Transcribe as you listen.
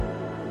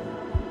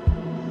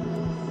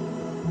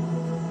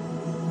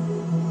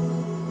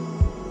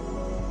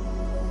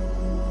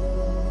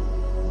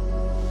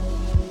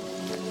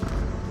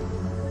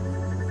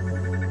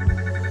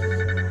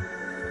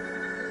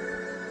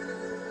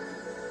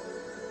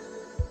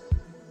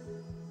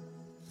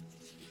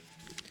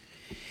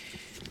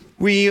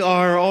We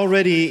are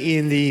already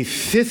in the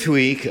fifth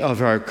week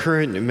of our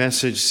current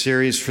message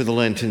series for the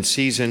Lenten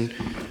season,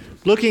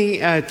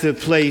 looking at the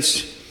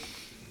place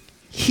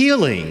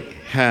healing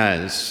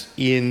has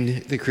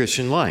in the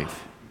Christian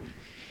life.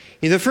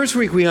 In the first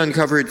week, we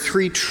uncovered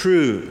three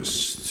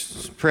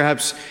truths,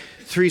 perhaps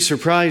three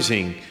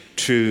surprising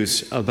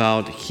truths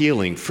about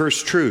healing.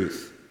 First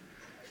truth,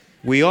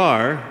 we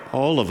are,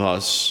 all of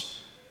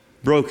us,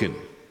 broken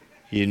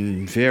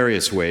in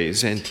various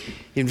ways, and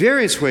in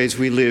various ways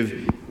we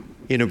live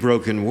in a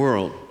broken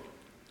world,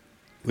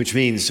 which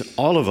means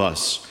all of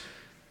us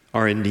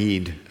are in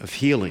need of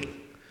healing.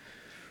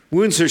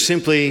 Wounds are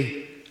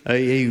simply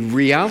a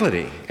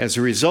reality as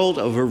a result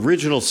of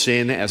original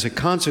sin, as a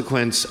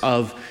consequence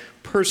of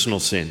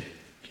personal sin.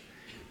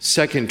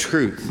 Second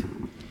truth,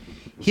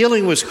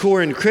 healing was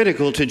core and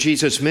critical to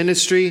Jesus'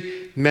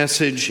 ministry,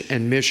 message,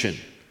 and mission.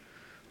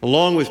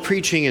 Along with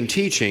preaching and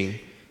teaching,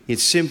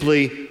 it's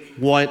simply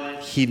what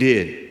he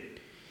did.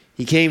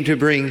 He came to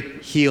bring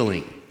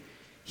healing.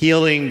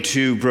 Healing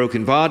to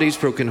broken bodies,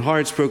 broken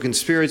hearts, broken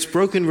spirits,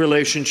 broken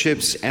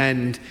relationships,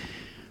 and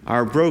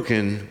our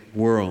broken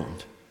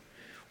world.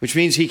 Which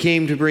means he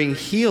came to bring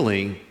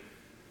healing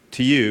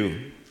to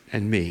you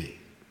and me.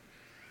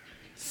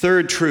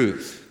 Third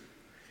truth,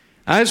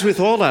 as with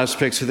all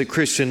aspects of the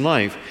Christian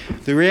life,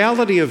 the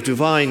reality of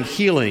divine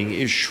healing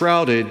is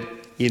shrouded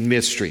in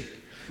mystery.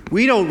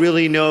 We don't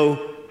really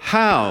know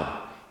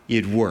how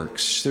it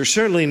works. There's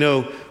certainly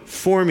no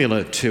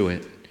formula to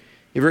it.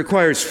 It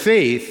requires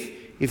faith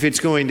if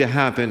it's going to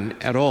happen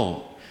at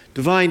all.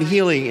 Divine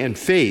healing and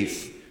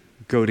faith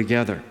go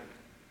together.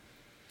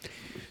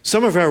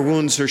 Some of our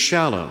wounds are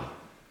shallow,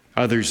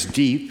 others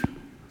deep.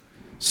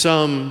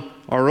 Some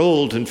are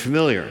old and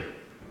familiar,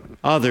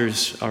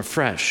 others are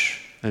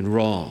fresh and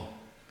raw.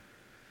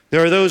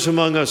 There are those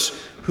among us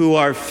who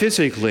are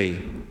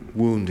physically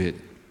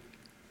wounded.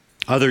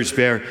 Others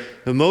bear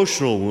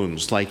emotional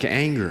wounds like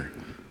anger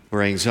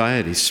or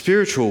anxiety,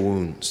 spiritual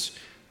wounds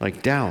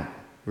like doubt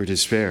or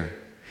despair.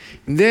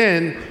 And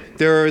then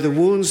there are the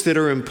wounds that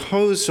are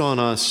imposed on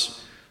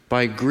us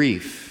by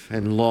grief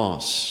and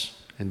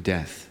loss and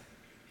death.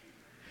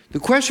 The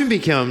question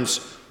becomes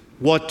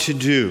what to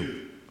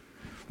do.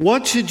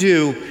 What to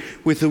do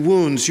with the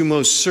wounds you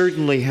most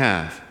certainly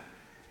have.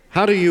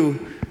 How do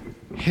you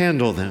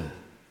handle them?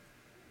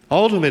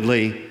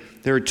 Ultimately,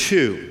 there are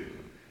two,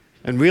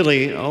 and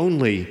really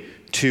only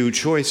two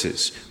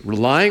choices: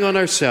 relying on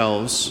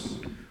ourselves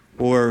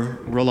or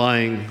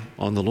relying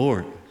on the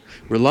Lord.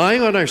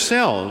 Relying on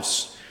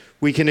ourselves,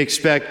 we can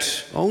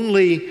expect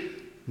only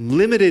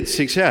limited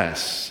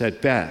success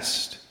at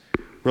best.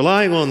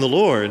 Relying on the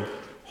Lord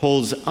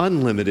holds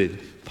unlimited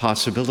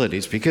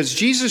possibilities because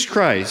Jesus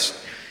Christ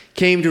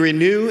came to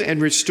renew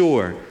and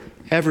restore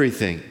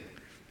everything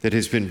that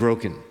has been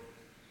broken.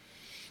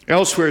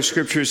 Elsewhere,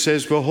 Scripture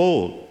says,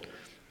 "Behold,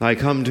 I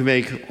come to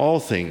make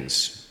all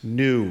things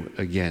new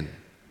again."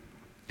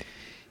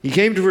 He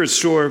came to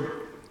restore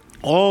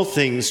all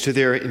things to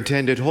their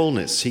intended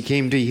wholeness. He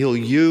came to heal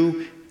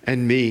you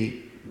and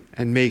me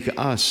and make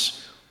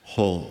us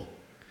whole.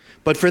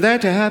 But for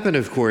that to happen,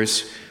 of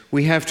course,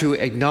 we have to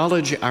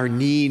acknowledge our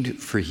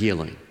need for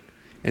healing.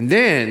 And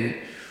then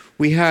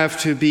we have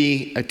to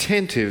be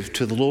attentive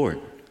to the Lord,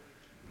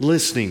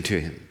 listening to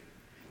him.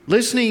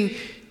 Listening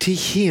to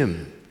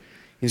him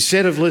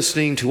instead of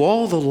listening to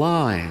all the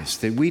lies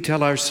that we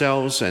tell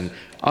ourselves and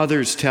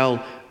others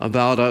tell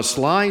about us,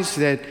 lies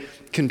that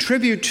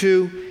contribute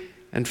to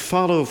and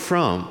follow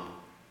from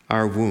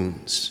our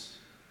wounds.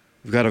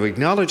 We've got to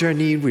acknowledge our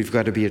need, we've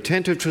got to be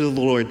attentive to the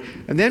Lord,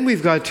 and then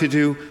we've got to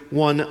do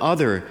one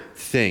other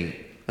thing,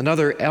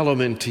 another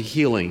element to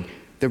healing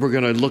that we're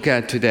going to look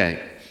at today.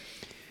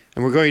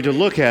 And we're going to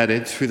look at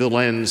it through the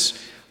lens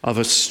of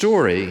a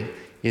story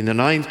in the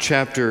 9th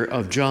chapter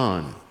of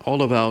John,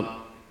 all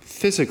about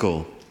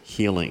physical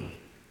healing.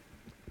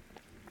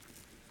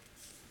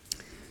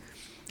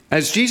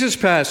 As Jesus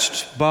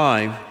passed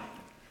by,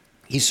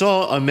 he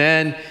saw a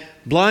man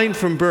blind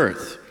from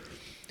birth.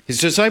 His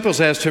disciples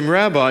asked him,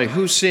 "Rabbi,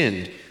 who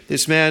sinned,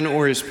 this man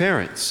or his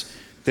parents,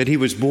 that he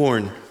was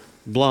born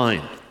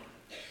blind?"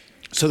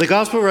 So the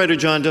gospel writer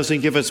John doesn't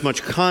give us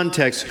much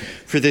context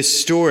for this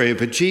story,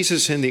 but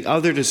Jesus and the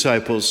other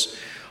disciples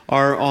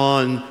are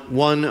on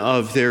one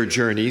of their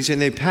journeys,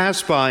 and they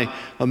pass by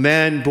a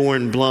man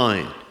born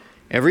blind.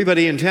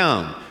 Everybody in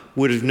town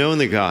would have known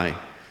the guy,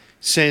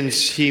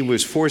 since he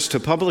was forced to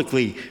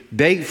publicly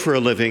beg for a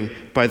living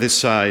by the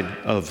side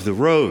of the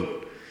road.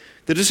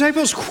 The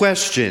disciples'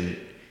 question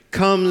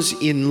comes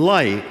in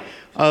light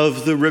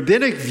of the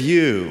rabbinic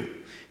view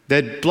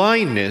that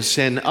blindness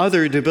and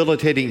other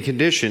debilitating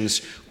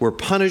conditions were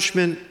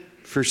punishment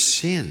for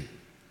sin.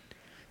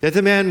 That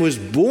the man was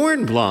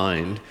born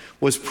blind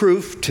was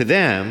proof to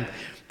them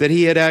that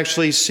he had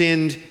actually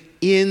sinned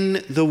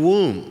in the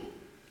womb.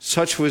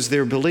 Such was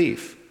their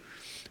belief.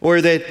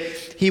 Or that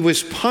he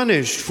was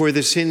punished for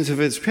the sins of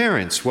his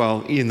parents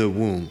while in the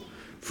womb.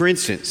 For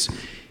instance,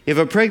 if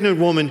a pregnant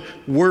woman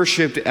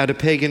worshipped at a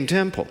pagan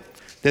temple,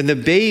 then the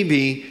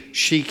baby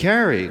she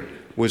carried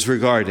was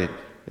regarded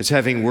as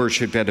having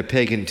worshipped at a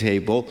pagan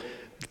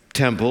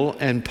temple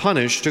and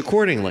punished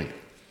accordingly.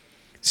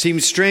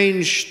 Seems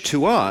strange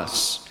to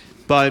us,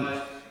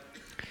 but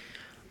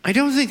I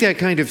don't think that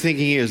kind of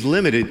thinking is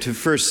limited to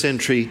first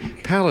century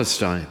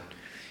Palestine.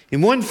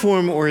 In one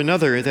form or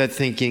another, that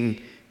thinking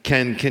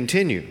can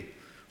continue.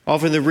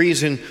 Often the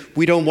reason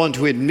we don't want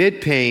to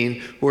admit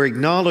pain or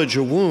acknowledge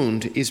a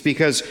wound is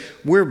because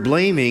we're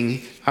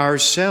blaming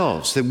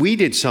ourselves, that we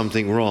did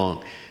something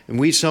wrong and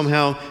we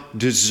somehow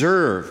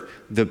deserve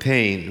the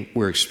pain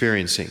we're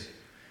experiencing.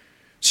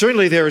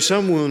 Certainly there are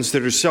some wounds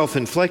that are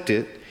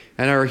self-inflicted,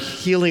 and our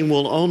healing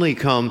will only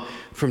come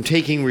from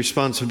taking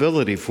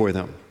responsibility for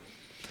them.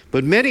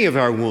 But many of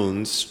our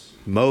wounds,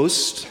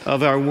 most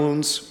of our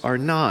wounds, are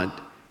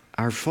not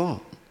our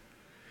fault.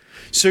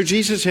 So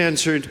Jesus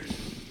answered,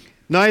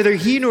 neither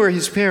he nor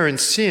his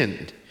parents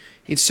sinned.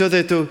 It's so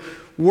that the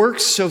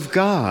works of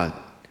God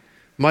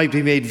might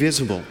be made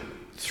visible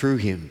through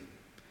him.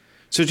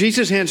 So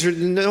Jesus answered,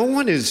 no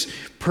one is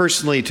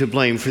personally to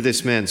blame for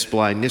this man's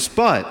blindness,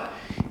 but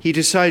he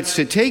decides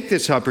to take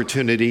this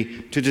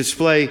opportunity to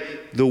display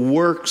the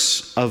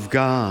works of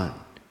God,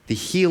 the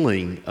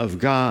healing of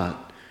God,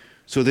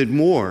 so that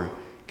more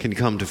can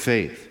come to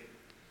faith.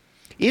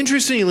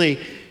 Interestingly,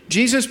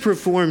 Jesus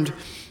performed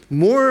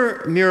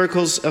more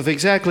miracles of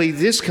exactly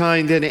this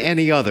kind than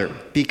any other,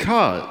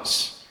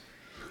 because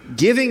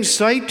giving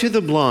sight to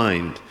the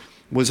blind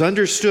was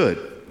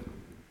understood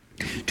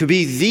to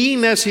be the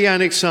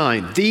messianic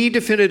sign, the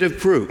definitive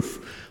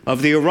proof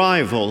of the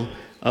arrival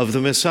of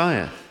the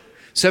Messiah.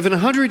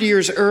 700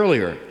 years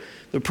earlier,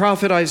 the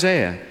prophet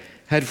Isaiah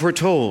had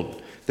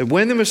foretold that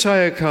when the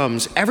Messiah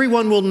comes,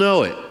 everyone will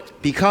know it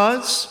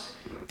because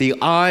the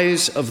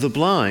eyes of the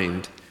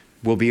blind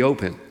will be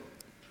open.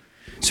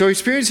 So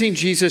experiencing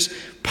Jesus'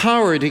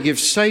 power to give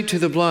sight to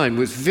the blind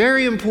was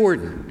very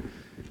important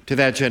to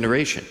that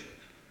generation.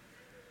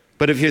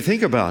 But if you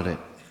think about it,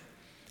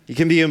 it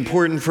can be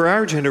important for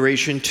our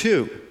generation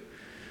too.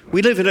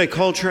 We live in a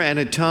culture and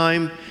a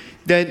time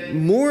that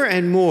more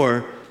and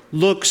more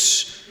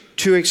looks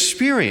to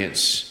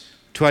experience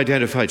to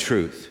identify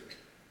truth.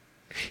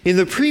 In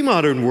the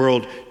pre-modern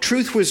world,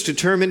 truth was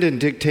determined and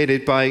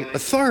dictated by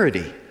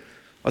authority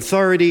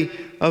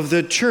of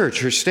the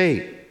church or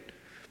state.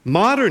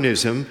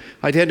 Modernism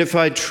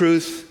identified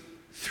truth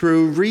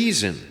through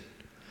reason.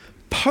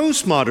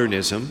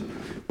 Postmodernism,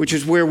 which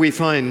is where we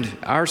find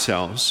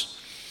ourselves,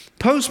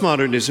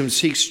 postmodernism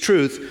seeks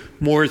truth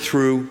more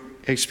through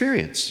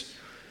experience.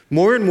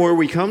 More and more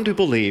we come to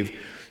believe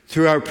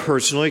through our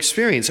personal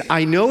experience.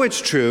 I know it's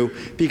true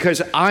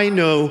because I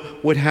know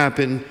what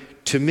happened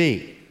to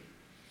me.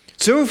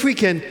 So if we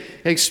can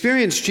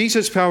experience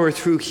Jesus' power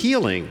through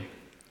healing,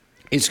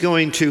 it's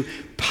going to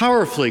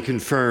powerfully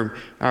confirm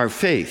our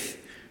faith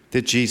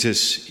that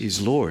Jesus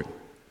is Lord.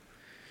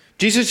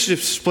 Jesus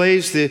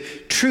displays the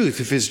truth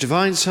of his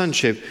divine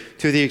sonship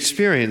through the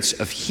experience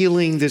of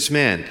healing this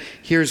man.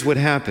 Here's what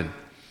happened.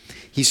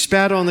 He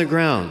spat on the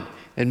ground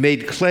and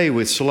made clay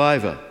with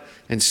saliva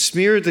and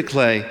smeared the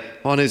clay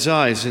on his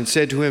eyes and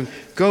said to him,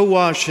 "Go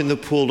wash in the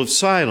pool of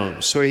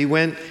Siloam." So he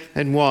went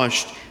and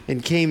washed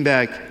and came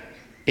back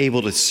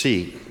able to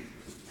see.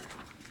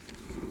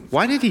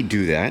 Why did he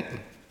do that?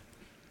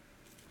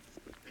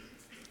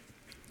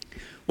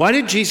 Why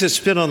did Jesus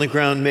spit on the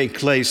ground, make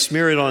clay,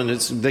 smear it on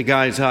the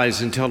guy's eyes,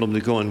 and tell him to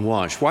go and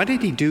wash? Why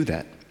did he do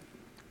that?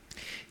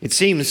 It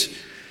seems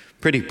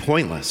pretty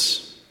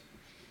pointless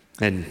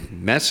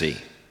and messy.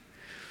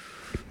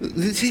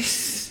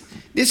 This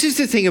is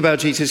the thing about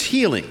Jesus'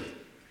 healing.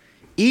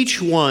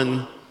 Each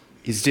one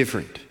is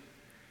different.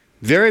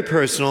 Very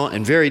personal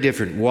and very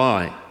different.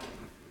 Why?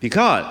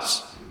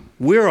 Because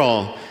we're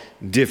all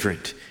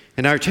different.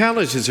 And our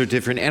challenges are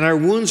different, and our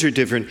wounds are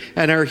different,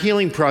 and our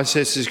healing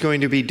process is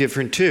going to be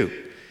different too.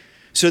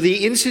 So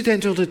the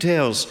incidental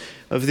details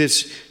of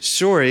this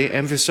story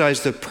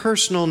emphasize the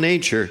personal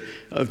nature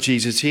of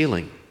Jesus'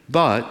 healing.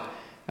 But,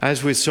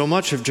 as with so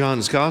much of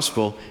John's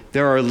gospel,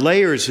 there are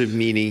layers of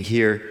meaning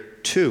here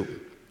too.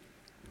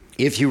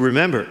 If you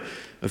remember,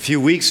 a few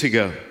weeks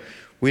ago,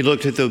 we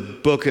looked at the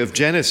book of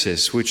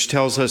Genesis, which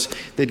tells us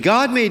that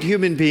God made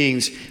human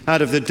beings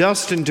out of the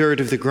dust and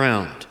dirt of the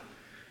ground.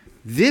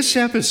 This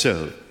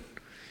episode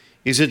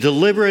is a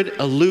deliberate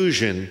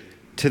allusion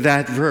to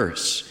that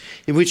verse,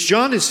 in which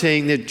John is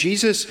saying that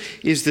Jesus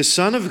is the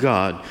Son of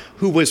God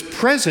who was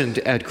present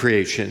at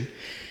creation,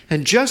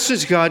 and just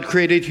as God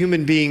created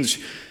human beings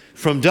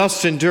from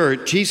dust and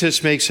dirt,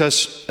 Jesus makes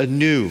us a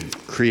new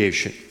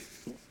creation.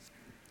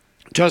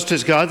 Just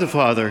as God the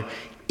Father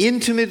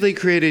intimately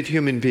created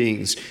human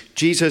beings,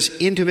 Jesus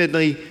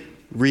intimately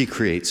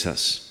recreates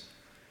us.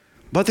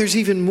 But there's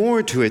even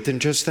more to it than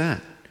just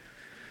that.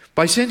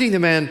 By sending the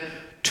man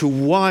to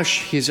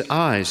wash his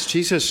eyes,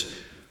 Jesus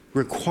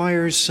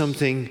requires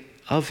something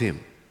of him.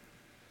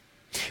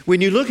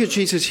 When you look at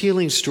Jesus'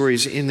 healing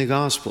stories in the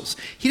Gospels,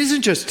 he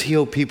doesn't just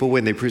heal people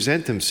when they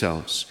present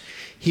themselves.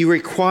 He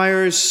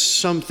requires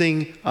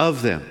something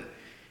of them,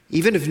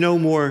 even if no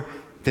more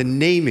than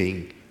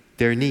naming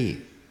their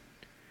need.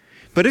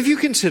 But if you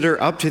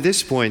consider up to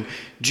this point,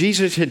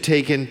 Jesus had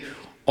taken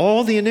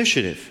all the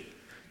initiative.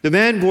 The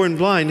man born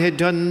blind had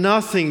done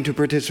nothing to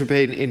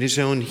participate in his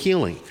own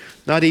healing,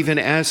 not even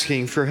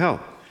asking for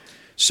help.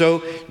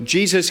 So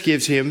Jesus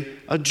gives him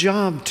a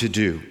job to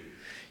do.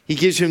 He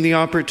gives him the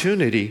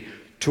opportunity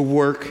to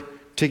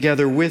work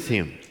together with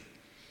him.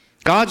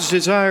 God's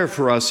desire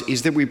for us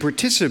is that we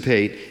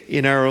participate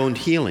in our own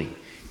healing.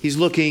 He's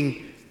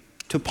looking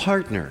to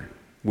partner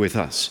with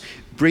us,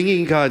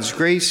 bringing God's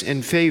grace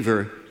and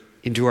favor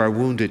into our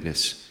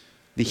woundedness,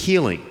 the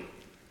healing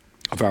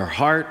of our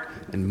heart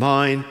and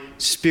mind,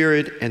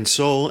 spirit and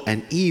soul,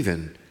 and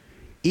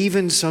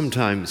even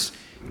sometimes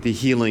the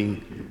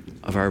healing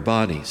of our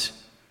bodies.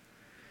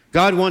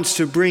 God wants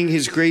to bring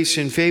his grace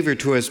and favor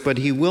to us, but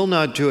he will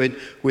not do it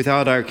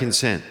without our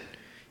consent.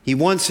 He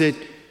wants it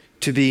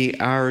to be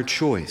our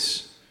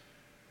choice,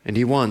 and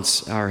he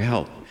wants our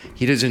help.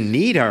 He doesn't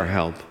need our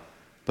help,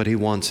 but he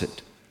wants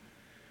it.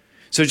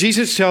 So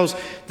Jesus tells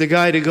the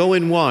guy to go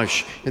and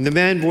wash, and the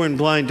man born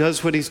blind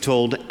does what he's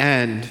told,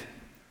 and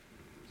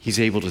he's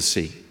able to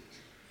see.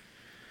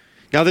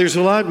 Now, there's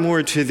a lot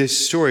more to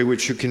this story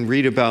which you can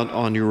read about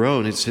on your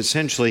own. It's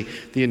essentially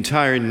the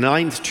entire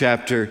 9th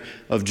chapter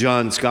of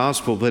John's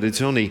Gospel, but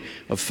it's only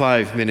a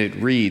 5-minute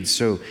read,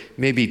 so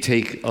maybe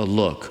take a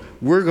look.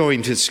 We're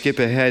going to skip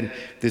ahead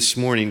this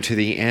morning to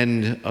the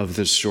end of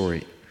the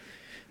story.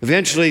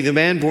 Eventually, the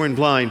man born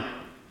blind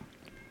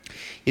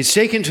is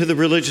taken to the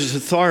religious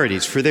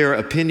authorities for their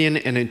opinion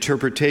and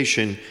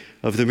interpretation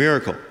of the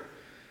miracle.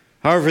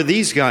 However,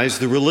 these guys,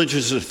 the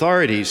religious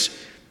authorities,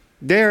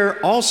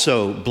 they're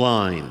also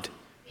blind.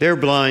 They're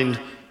blind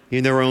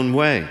in their own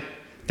way.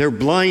 They're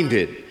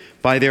blinded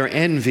by their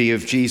envy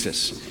of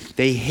Jesus.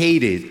 They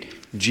hated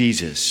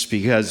Jesus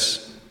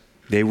because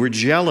they were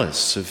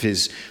jealous of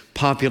his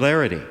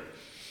popularity.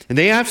 And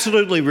they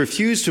absolutely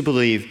refused to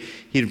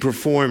believe he'd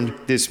performed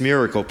this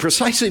miracle,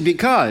 precisely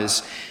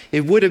because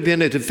it would have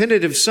been a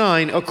definitive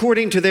sign,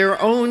 according to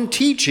their own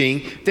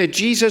teaching, that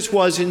Jesus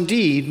was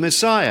indeed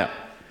Messiah.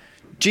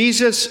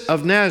 Jesus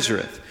of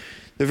Nazareth,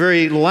 the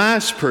very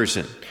last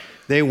person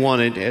they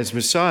wanted as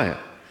Messiah.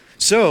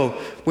 So,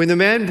 when the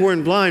man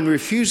born blind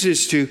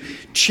refuses to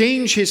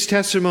change his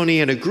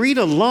testimony and agree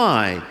to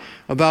lie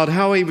about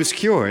how he was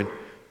cured,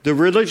 the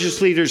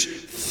religious leaders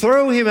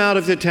throw him out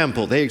of the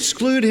temple. They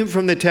exclude him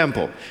from the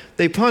temple.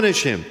 They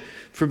punish him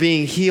for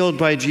being healed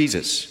by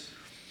Jesus.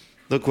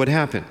 Look what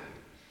happened.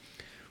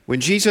 When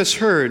Jesus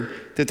heard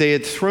that they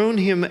had thrown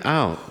him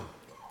out,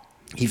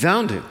 he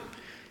found him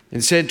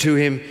and said to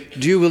him,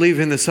 "Do you believe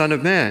in the Son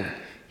of Man?"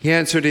 He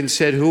answered and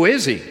said, "Who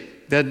is he,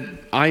 that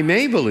I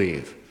may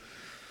believe?"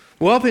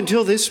 Well, up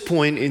until this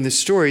point in the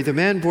story, the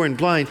man born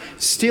blind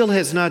still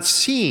has not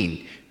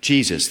seen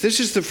Jesus. This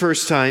is the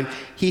first time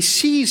he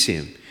sees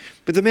him.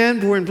 But the man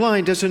born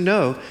blind doesn't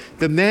know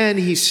the man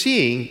he's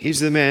seeing is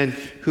the man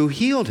who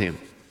healed him.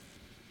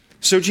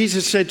 So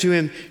Jesus said to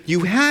him,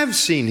 "You have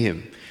seen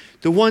him.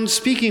 The one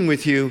speaking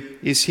with you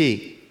is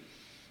he."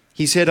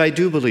 He said, "I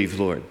do believe,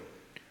 Lord."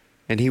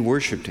 And he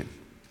worshiped him.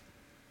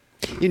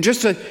 In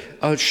just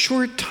a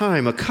short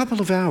time, a couple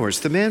of hours,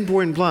 the man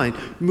born blind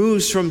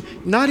moves from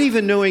not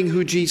even knowing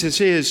who Jesus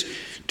is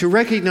to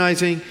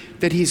recognizing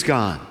that he's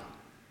God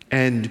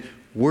and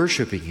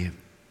worshiping him.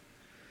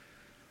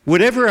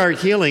 Whatever our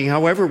healing,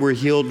 however we're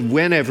healed,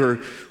 whenever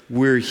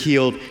we're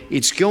healed,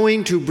 it's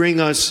going to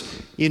bring us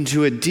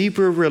into a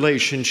deeper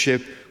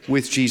relationship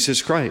with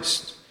Jesus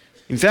Christ.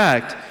 In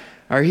fact,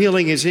 our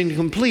healing is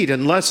incomplete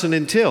unless and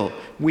until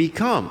we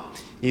come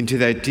into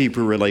that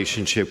deeper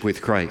relationship with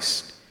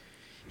Christ.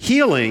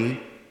 Healing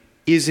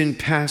isn't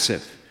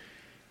passive.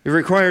 It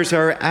requires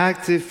our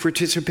active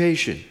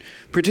participation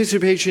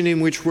in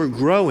which we're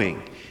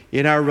growing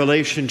in our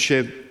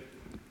relationship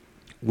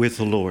with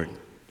the Lord.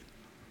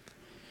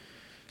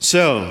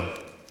 So,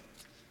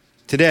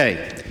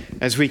 today,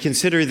 as we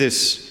consider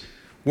this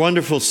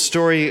wonderful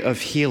story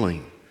of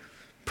healing,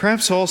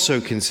 perhaps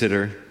also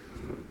consider,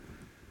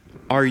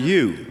 are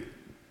you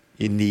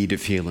in need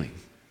of healing?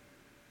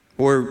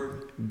 Or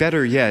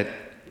better yet,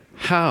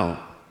 how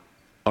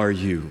are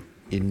you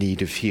in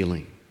need of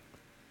healing?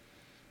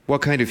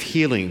 What kind of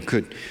healing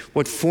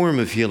what form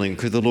of healing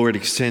could the Lord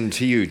extend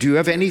to you? Do you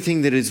have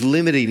anything that is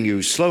limiting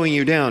you, slowing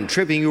you down,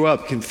 tripping you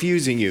up,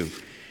 confusing you,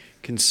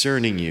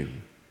 concerning you?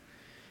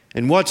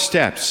 And what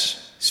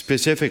steps,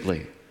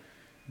 specifically,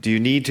 do you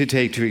need to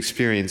take to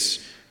experience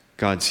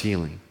God's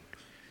healing?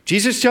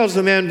 Jesus tells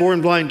the man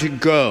born blind to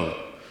go.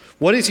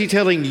 What is he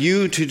telling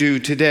you to do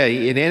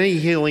today in any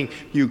healing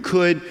you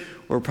could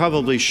or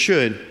probably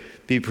should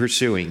be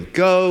pursuing?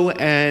 Go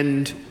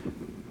and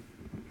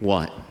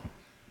what?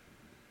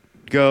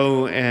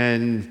 Go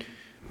and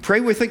pray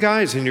with the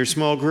guys in your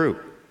small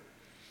group.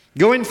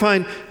 Go and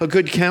find a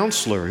good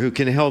counselor who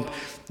can help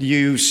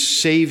you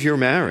save your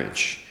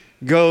marriage.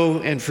 Go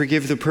and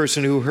forgive the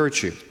person who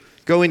hurt you.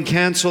 Go and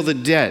cancel the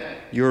debt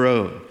you're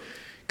owed.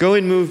 Go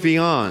and move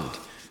beyond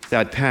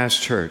that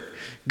past hurt.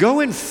 Go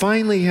and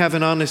finally have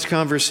an honest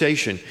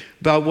conversation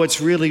about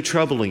what's really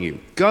troubling you.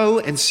 Go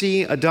and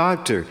see a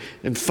doctor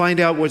and find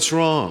out what's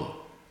wrong.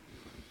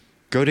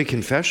 Go to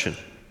confession.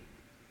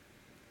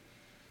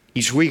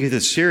 Each week of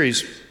this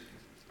series,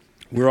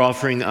 we're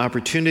offering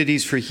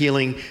opportunities for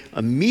healing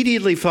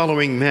immediately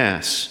following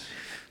Mass.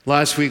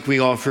 Last week, we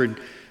offered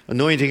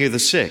anointing of the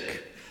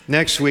sick.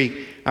 Next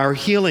week, our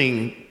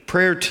healing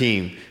prayer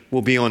team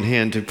will be on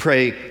hand to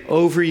pray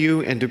over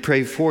you and to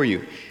pray for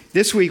you.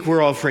 This week,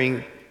 we're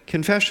offering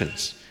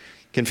confessions.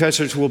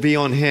 Confessors will be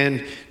on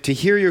hand to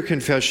hear your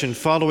confession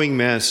following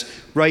Mass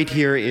right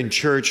here in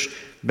church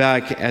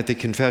back at the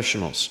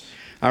confessionals.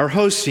 Our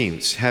host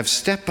teams have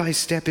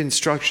step-by-step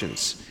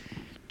instructions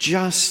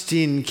just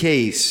in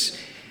case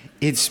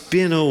it's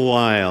been a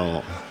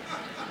while.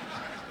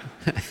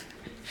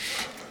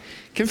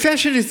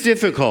 Confession is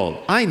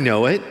difficult. I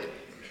know it.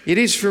 It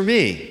is for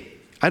me.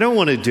 I don't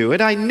want to do it.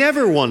 I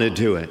never want to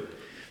do it.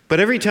 But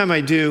every time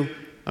I do,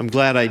 I'm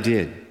glad I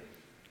did.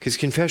 Because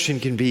confession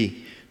can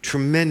be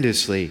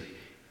tremendously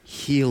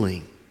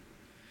healing.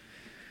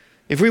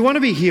 If we want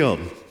to be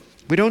healed,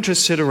 we don't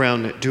just sit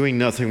around doing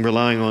nothing,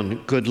 relying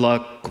on good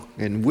luck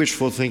and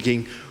wishful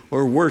thinking,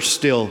 or worse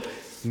still,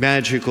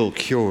 magical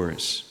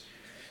cures.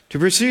 To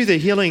pursue the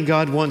healing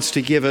God wants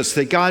to give us,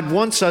 that God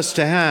wants us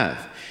to have,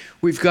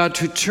 we've got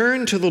to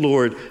turn to the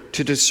Lord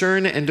to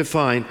discern and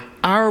define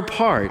our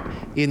part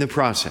in the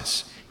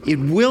process. It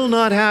will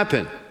not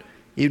happen.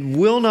 It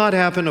will not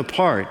happen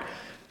apart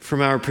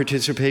from our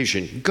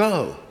participation.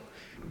 Go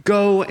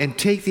and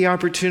take the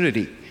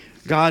opportunity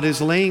God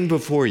is laying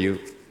before you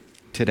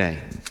today.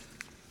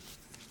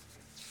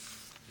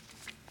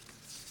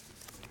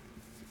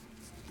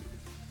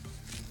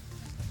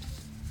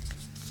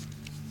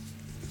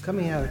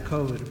 Coming out of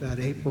COVID about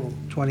April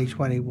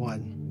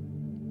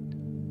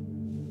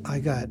 2021, I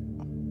got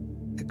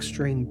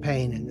extreme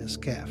pain in this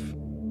calf.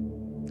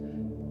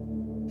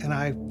 And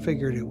I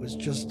figured it was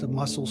just a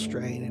muscle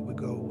strain. It would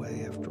go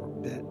away after a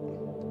bit.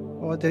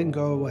 Well, it didn't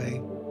go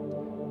away.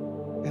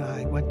 And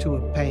I went to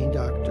a pain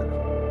doctor.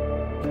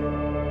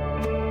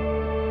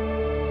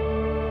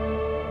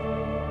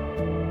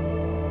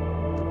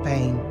 The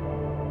pain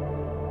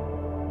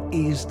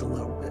eased a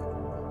little bit.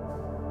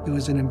 It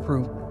was an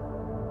improvement.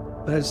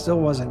 But it still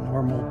wasn't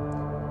normal.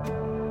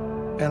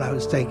 And I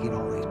was taking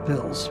all these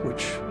pills,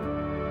 which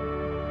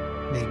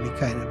made me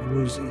kind of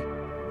woozy.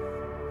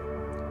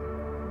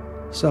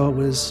 So it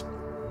was,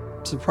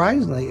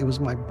 surprisingly, it was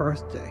my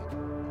birthday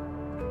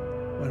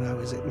when I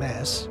was at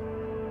Mass.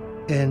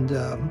 And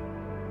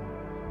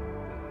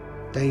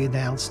they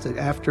announced that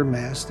after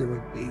Mass there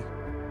would be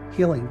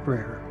healing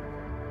prayer.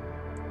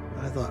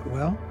 I thought,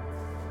 well,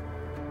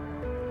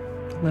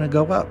 I'm going to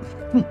go up.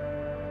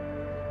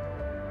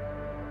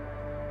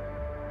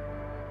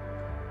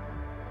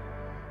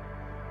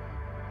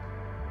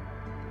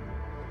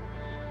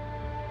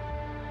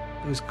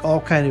 It was all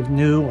kind of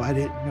new. I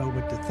didn't know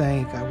what to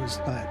think. I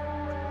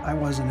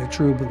wasn't a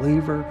true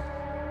believer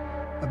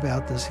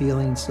about this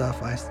healing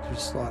stuff. I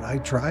just thought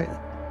I'd try it.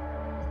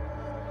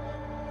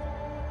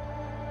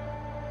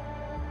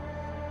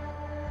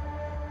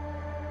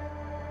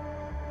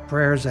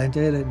 Prayers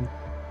ended and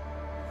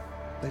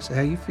they said,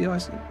 "How you feel?" I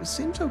said, "It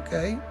seems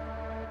okay."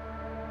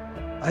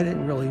 I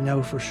didn't really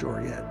know for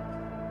sure yet.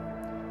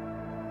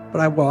 But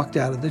I walked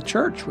out of the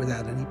church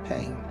without any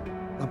pain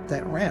up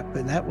that ramp,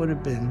 and that would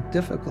have been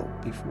difficult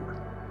before.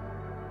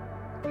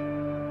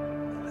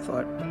 I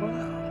thought,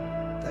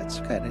 wow, that's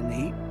kind of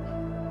neat.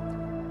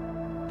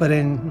 But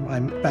in my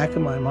back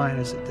of my mind,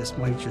 I said, this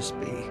might just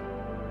be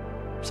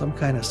some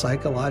kind of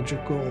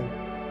psychological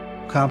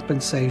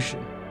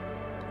compensation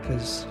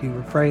because you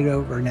were prayed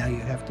over, now you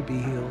have to be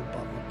healed,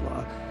 blah, blah,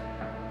 blah.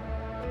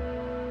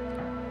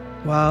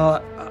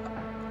 Well,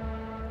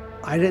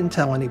 I didn't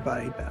tell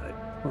anybody about it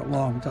for a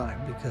long time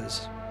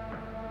because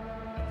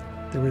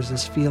there was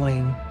this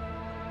feeling,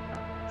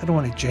 I don't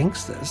want to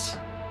jinx this.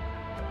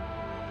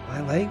 My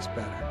leg's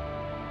better.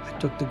 I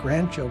took the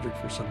grandchildren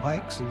for some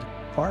hikes in the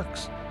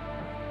parks.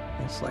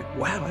 And it's like,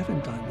 wow, I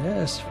haven't done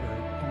this for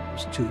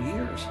almost 2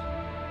 years.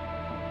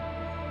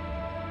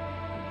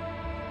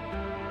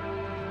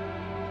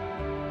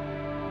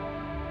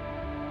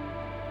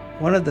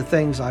 One of the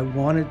things I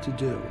wanted to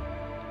do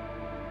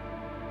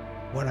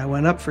when I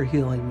went up for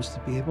healing was to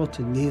be able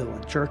to kneel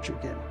in church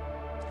again.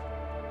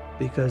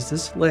 Because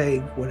this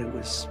leg, when it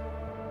was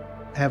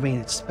having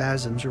its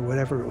spasms or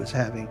whatever it was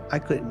having, I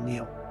couldn't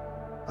kneel.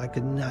 I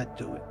could not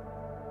do it.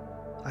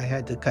 I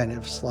had to kind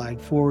of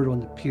slide forward on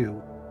the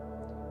pew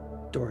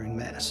during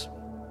Mass.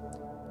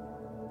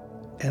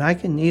 And I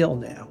can kneel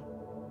now.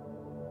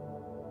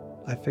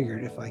 I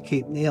figured if I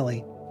keep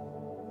kneeling,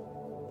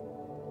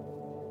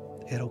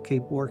 it'll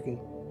keep working.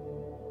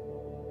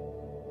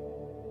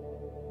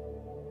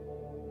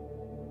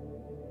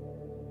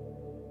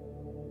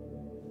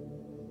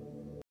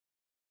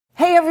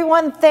 Hey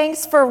everyone,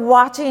 thanks for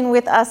watching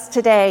with us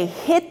today.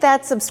 Hit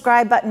that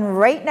subscribe button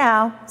right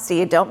now so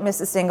you don't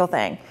miss a single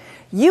thing.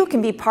 You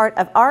can be part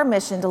of our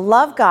mission to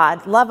love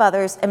God, love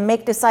others, and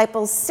make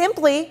disciples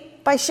simply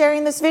by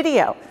sharing this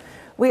video.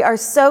 We are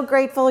so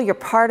grateful you're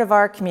part of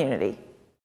our community.